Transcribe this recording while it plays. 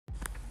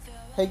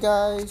Hey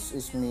guys,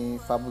 it's me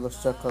Fabulous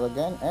Circle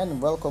again and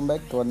welcome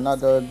back to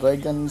another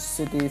Dragon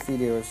City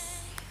videos.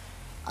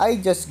 I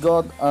just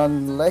got a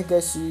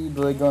legacy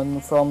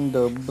dragon from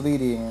the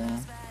breeding.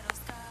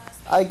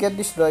 I get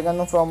this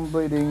dragon from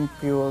breeding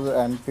pure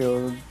and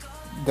pure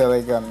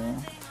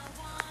dragon.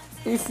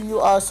 If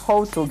you ask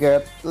how to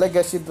get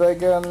legacy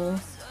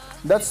dragon,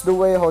 that's the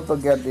way how to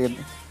get it.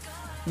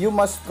 You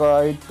must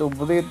try to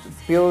breed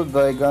pure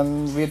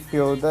dragon with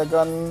pure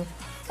dragon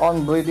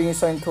on breeding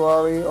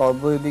sanctuary or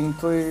breeding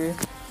tree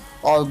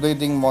or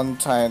breeding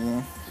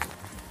mountain.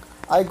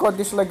 I got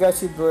this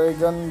legacy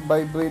dragon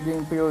by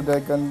breeding pure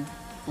dragon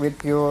with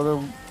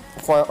pure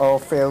for a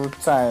fair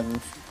chance.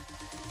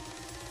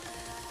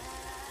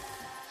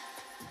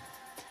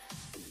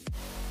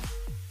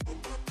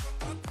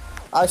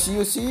 As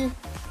you see,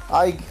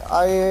 I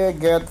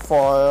get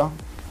 4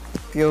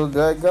 pure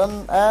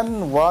dragon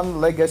and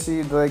 1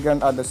 legacy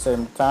dragon at the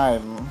same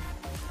time.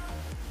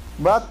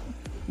 But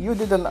you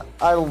didn't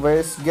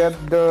always get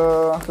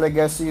the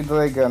legacy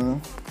dragon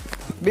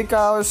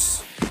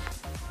because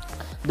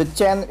the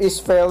chance is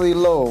very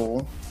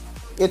low.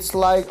 It's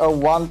like a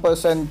 1%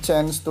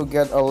 chance to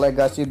get a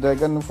legacy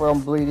dragon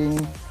from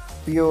breeding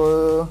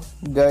pure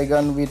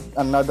dragon with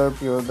another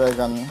pure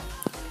dragon.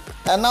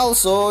 And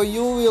also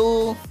you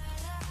will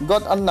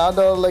got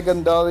another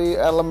legendary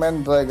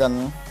element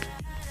dragon.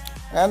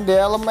 And the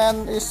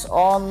element is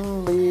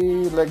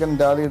only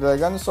legendary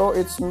dragon, so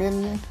it's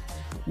mean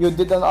you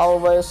didn't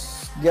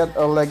always get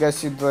a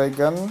legacy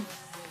dragon.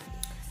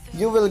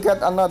 You will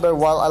get another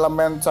wild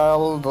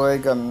elemental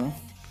dragon.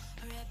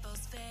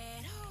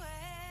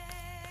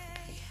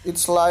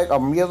 It's like a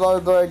mirror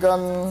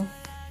dragon,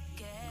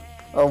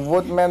 a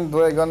woodman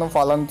dragon,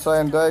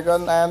 valentine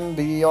dragon, and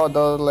the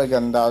other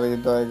legendary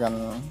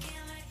dragon.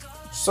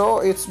 So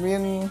it's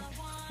mean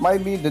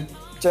maybe the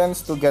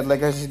chance to get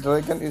legacy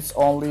dragon is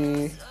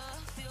only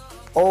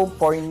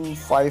 0.5%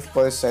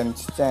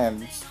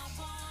 chance.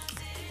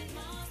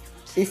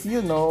 If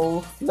you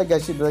know,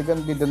 legacy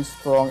dragon didn't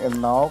strong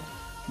enough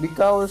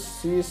because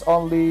she's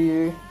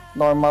only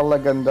normal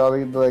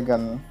legendary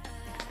dragon.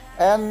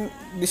 And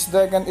this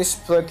dragon is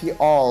pretty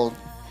old.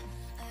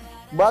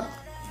 But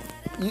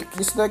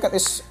this dragon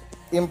is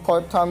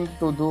important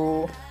to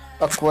do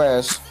a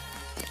quest.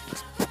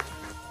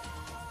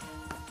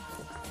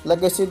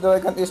 Legacy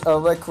dragon is a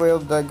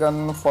required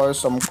dragon for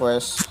some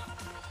quests.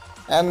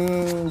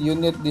 And you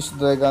need this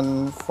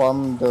dragon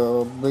from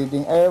the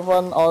breeding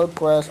event or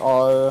quest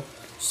or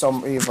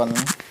some event.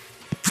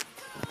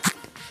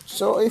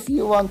 So if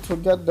you want to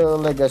get the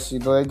legacy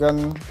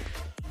dragon,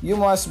 you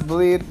must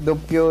breed the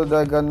pure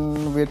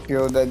dragon with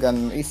pure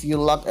dragon. If you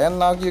luck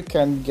enough, you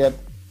can get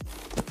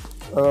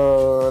a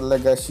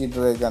legacy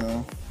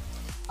dragon.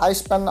 I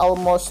spent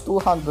almost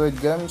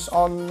 200 games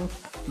on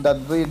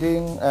that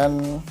breeding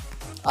and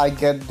I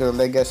get the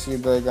legacy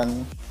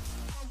dragon.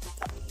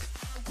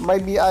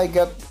 Maybe I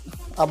get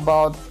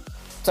about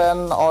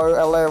 10 or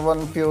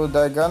 11 pure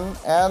dragon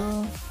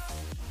and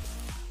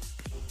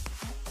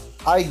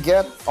I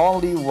get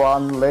only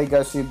 1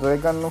 legacy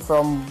dragon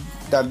from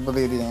that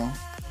breeding.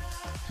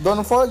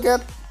 Don't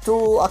forget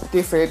to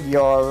activate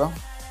your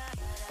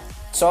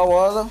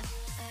tower,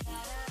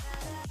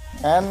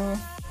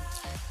 and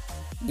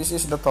this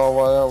is the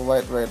tower.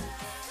 Wait,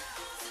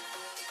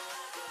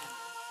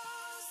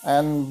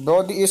 and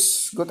body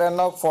is good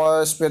enough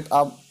for speed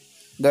up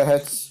the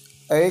head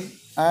egg,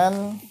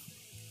 and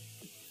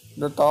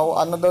the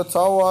tower, another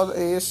tower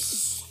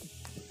is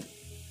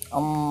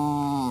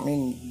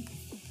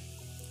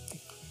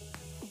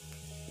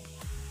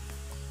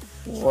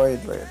wait,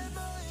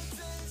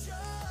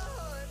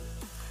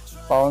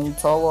 pound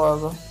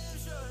tower,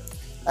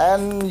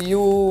 and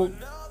you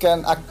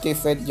can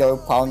activate your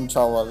pound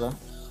tower.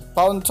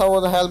 Pound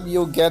tower help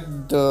you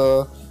get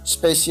the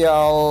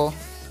special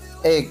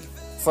egg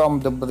from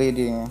the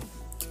breeding.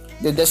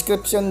 The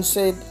description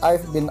said,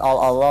 I've been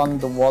all around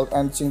the world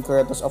and seen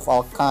creators of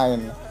all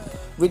kind.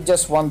 With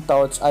just one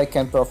touch, I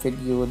can profit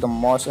you the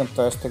most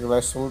interesting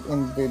result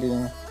in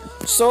breeding.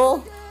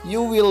 So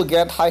you will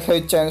get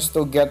higher chance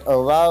to get a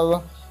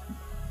rare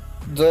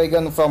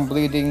dragon from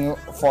breeding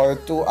for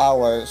 2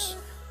 hours.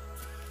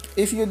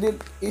 If you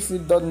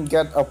don't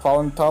get a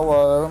pound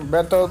tower,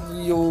 better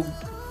you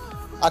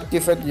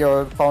activate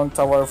your pound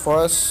tower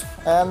first,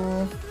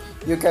 and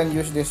you can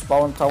use this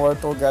pound tower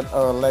to get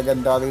a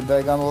legendary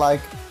dragon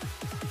like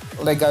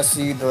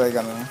legacy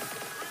dragon.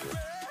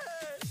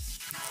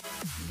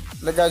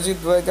 Legacy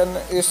dragon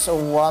is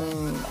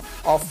one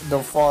of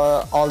the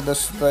 4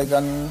 oldest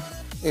dragon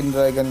in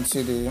Dragon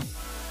City.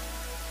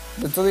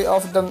 The 3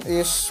 of them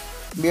is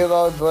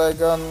mirror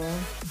dragon,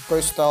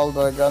 crystal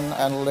dragon,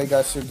 and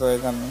legacy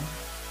dragon.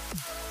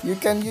 You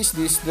can use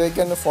this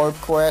dragon for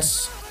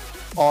quests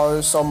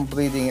or some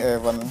breeding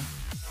event.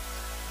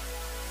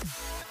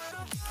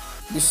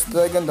 This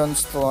dragon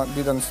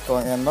didn't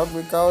strong enough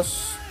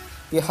because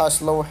he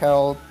has low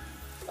health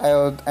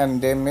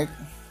and damage,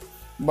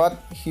 but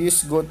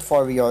he's good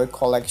for your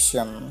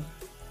collection.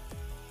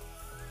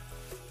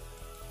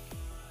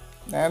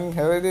 And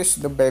here it is,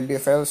 the baby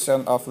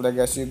version of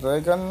Legacy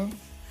Dragon,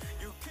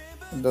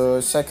 the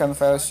second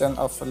version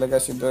of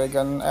Legacy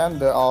Dragon, and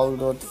the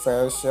adult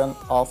version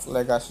of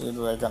Legacy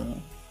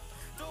Dragon.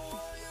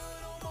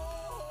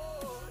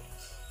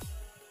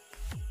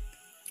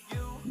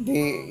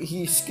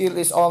 His skill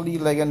is only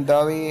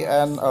legendary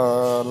and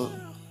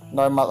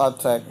normal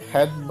attack,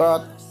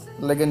 headbutt,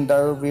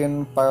 legendary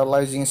wind,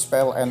 paralyzing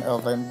spell, and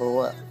a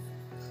rainbow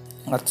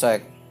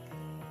attack.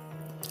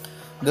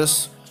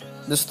 This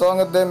the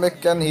strongest damage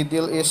can he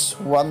deal is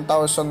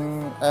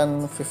 1050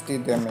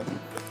 damage.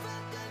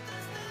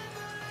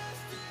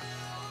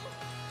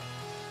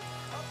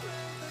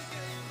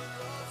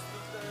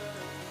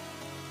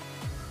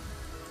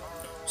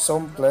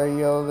 Some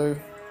player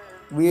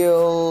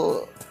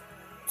will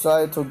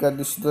try to get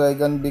this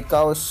dragon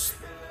because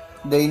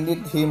they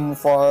need him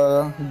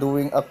for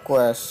doing a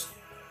quest.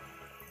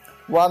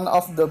 One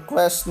of the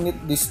quests need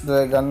this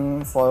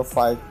dragon for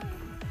fight.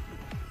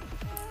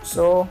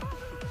 So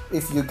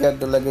if you get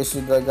the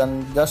legacy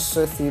dragon, just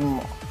save him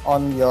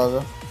on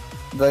your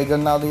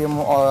dragonarium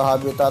or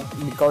habitat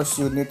because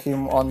you need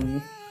him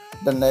on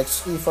the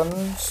next event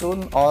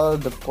soon or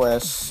the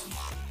quest.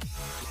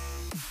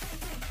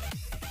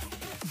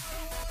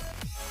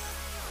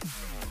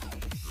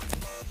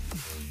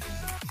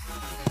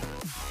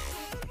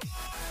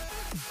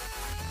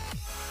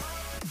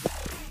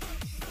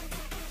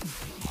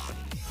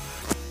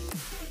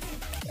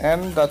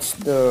 And that's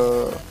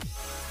the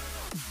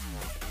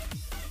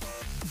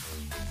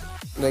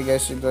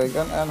legacy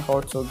dragon and how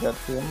to get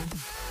him.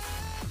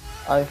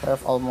 I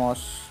have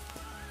almost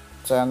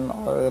 10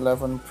 or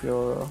 11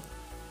 pure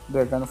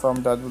dragon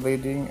from that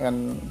breeding,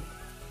 and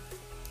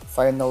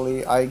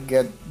finally I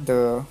get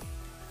the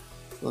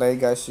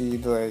legacy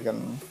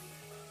dragon.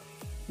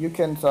 You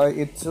can try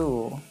it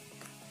too.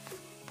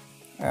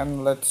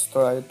 And let's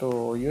try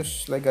to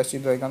use legacy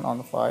dragon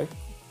on fight.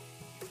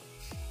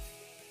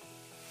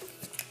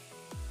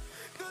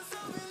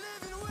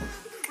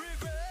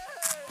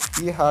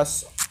 He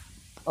has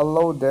a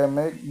low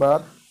damage,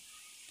 but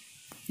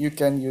you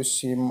can use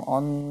him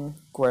on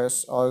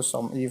quest or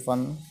some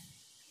event.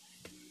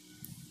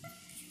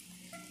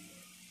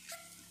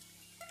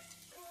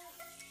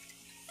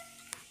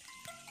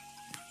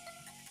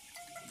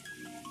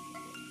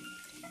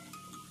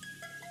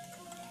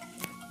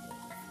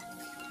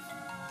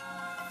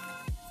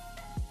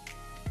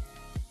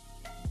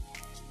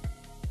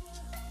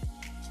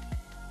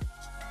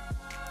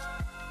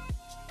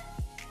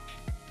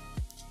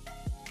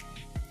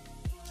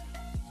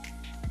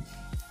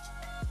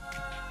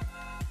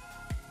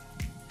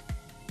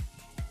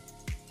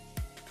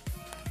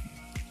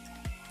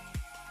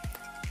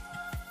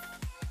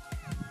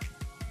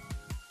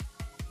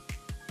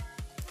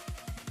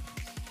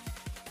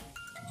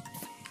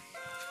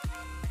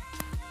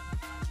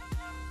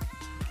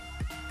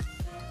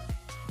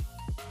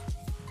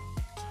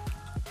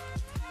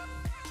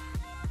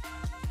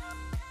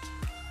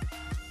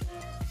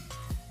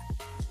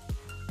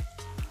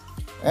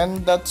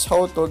 And that's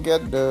how to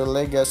get the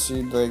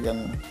legacy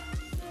dragon.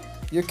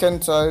 You can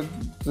try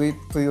with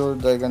pure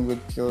dragon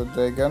with pure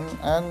dragon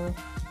and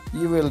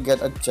you will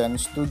get a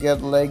chance to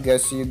get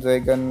legacy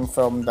dragon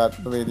from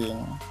that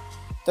breeding.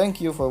 Thank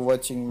you for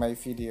watching my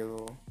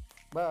video.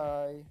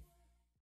 Bye.